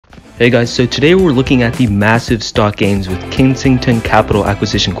Hey guys, so today we're looking at the massive stock gains with Kensington Capital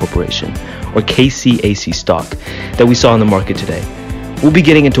Acquisition Corporation, or KCAC stock, that we saw in the market today. We'll be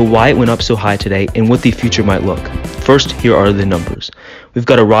getting into why it went up so high today and what the future might look. First, here are the numbers. We've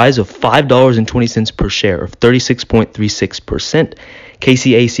got a rise of $5.20 per share of 36.36%.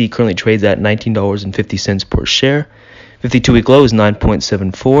 KCAC currently trades at $19.50 per share. 52-week low is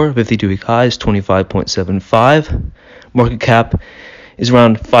 9.74. 52-week high is 25.75. Market cap is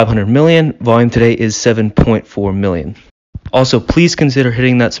around 500 million. Volume today is 7.4 million. Also, please consider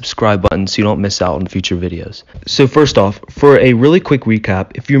hitting that subscribe button so you don't miss out on future videos. So first off, for a really quick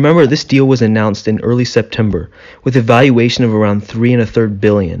recap, if you remember, this deal was announced in early September with a valuation of around $3.33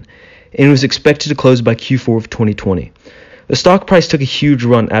 billion, and it was expected to close by Q4 of 2020. The stock price took a huge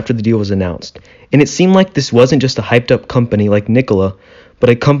run after the deal was announced, and it seemed like this wasn't just a hyped up company like Nikola, but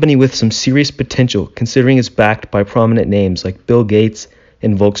a company with some serious potential considering it's backed by prominent names like Bill Gates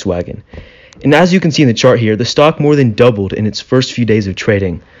and Volkswagen. And as you can see in the chart here, the stock more than doubled in its first few days of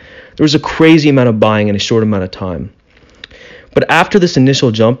trading. There was a crazy amount of buying in a short amount of time. But after this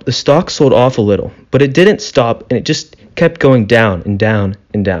initial jump, the stock sold off a little, but it didn't stop and it just kept going down and down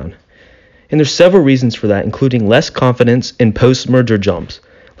and down. And there's several reasons for that, including less confidence in post-merger jumps,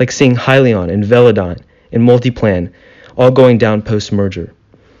 like seeing Hyliion and Velodyne and Multiplan all going down post-merger.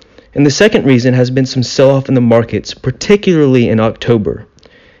 And the second reason has been some sell-off in the markets, particularly in October.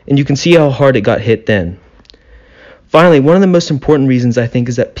 And you can see how hard it got hit then. Finally, one of the most important reasons I think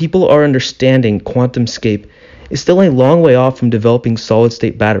is that people are understanding QuantumScape is still a long way off from developing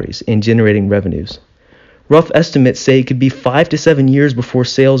solid-state batteries and generating revenues. Rough estimates say it could be 5 to 7 years before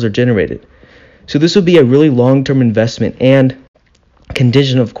sales are generated. So this will be a really long-term investment and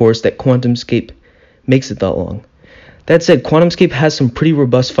condition, of course, that QuantumScape makes it that long. That said, QuantumScape has some pretty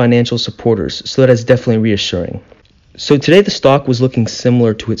robust financial supporters, so that is definitely reassuring. So today the stock was looking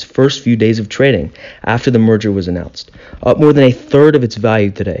similar to its first few days of trading after the merger was announced, up more than a third of its value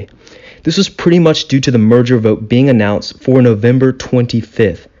today. This was pretty much due to the merger vote being announced for November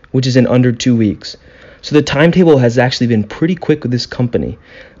 25th, which is in under 2 weeks. So the timetable has actually been pretty quick with this company,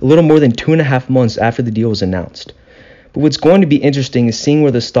 a little more than 2.5 months after the deal was announced. But what's going to be interesting is seeing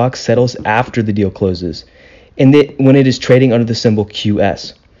where the stock settles after the deal closes, and when it is trading under the symbol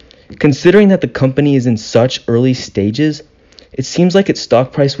QS. Considering that the company is in such early stages, it seems like its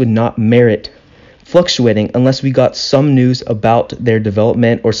stock price would not merit fluctuating unless we got some news about their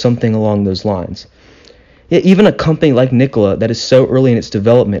development or something along those lines. Yet even a company like Nikola that is so early in its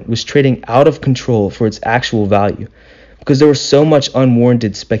development was trading out of control for its actual value because there was so much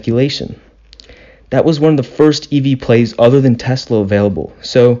unwarranted speculation. That was one of the first EV plays other than Tesla available,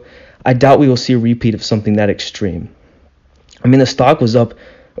 so I doubt we will see a repeat of something that extreme. I mean, the stock was up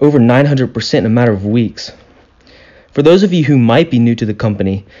over 900% in a matter of weeks. For those of you who might be new to the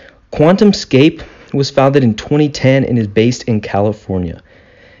company, QuantumScape was founded in 2010 and is based in California.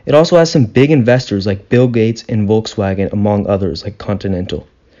 It also has some big investors like Bill Gates and Volkswagen, among others like Continental.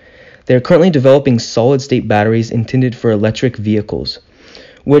 They are currently developing solid-state batteries intended for electric vehicles,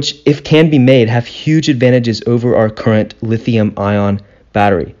 which, if can be made, have huge advantages over our current lithium-ion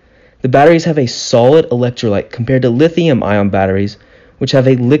battery. The batteries have a solid electrolyte compared to lithium-ion batteries, which have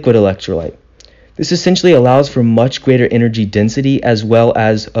a liquid electrolyte. This essentially allows for much greater energy density as well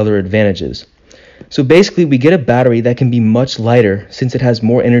as other advantages. So basically, we get a battery that can be much lighter since it has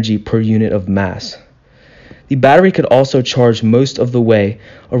more energy per unit of mass. The battery could also charge most of the way,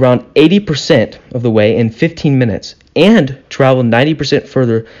 around 80% of the way in 15 minutes, and travel 90%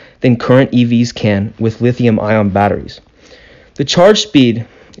 further than current EVs can with lithium-ion batteries. The charge speed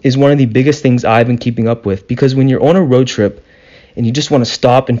is one of the biggest things I've been keeping up with, because when you're on a road trip and you just want to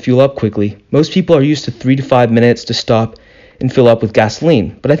stop and fuel up quickly, most people are used to 3 to 5 minutes to stop and fill up with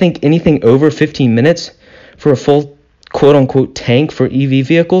gasoline. But I think anything over 15 minutes for a full quote-unquote tank for EV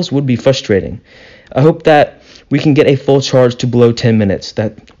vehicles would be frustrating. I hope that we can get a full charge to below 10 minutes,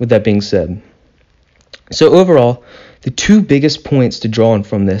 with that being said. So overall, the two biggest points to draw on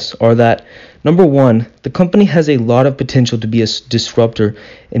from this are that, number one, the company has a lot of potential to be a disruptor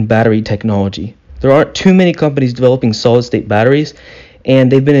in battery technology. There aren't too many companies developing solid-state batteries,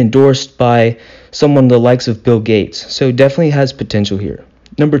 and they've been endorsed by someone the likes of Bill Gates, so definitely has potential here.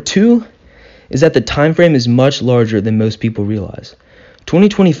 Number two is that the time frame is much larger than most people realize.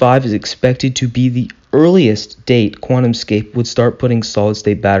 2025 is expected to be the earliest date QuantumScape would start putting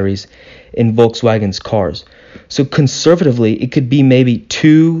solid-state batteries in Volkswagen's cars. So conservatively, it could be maybe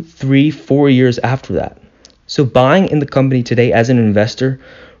 2, 3, 4 years after that. So buying in the company today as an investor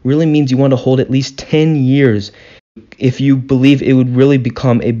really means you want to hold at least 10 years if you believe it would really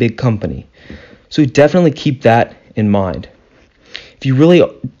become a big company. So definitely keep that in mind. If you really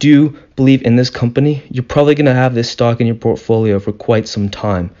do believe in this company, you're probably going to have this stock in your portfolio for quite some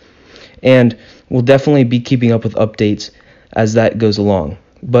time. And we'll definitely be keeping up with updates as that goes along.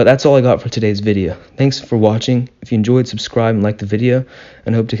 But that's all I got for today's video. Thanks for watching. If you enjoyed, subscribe and like the video,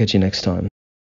 and hope to catch you next time.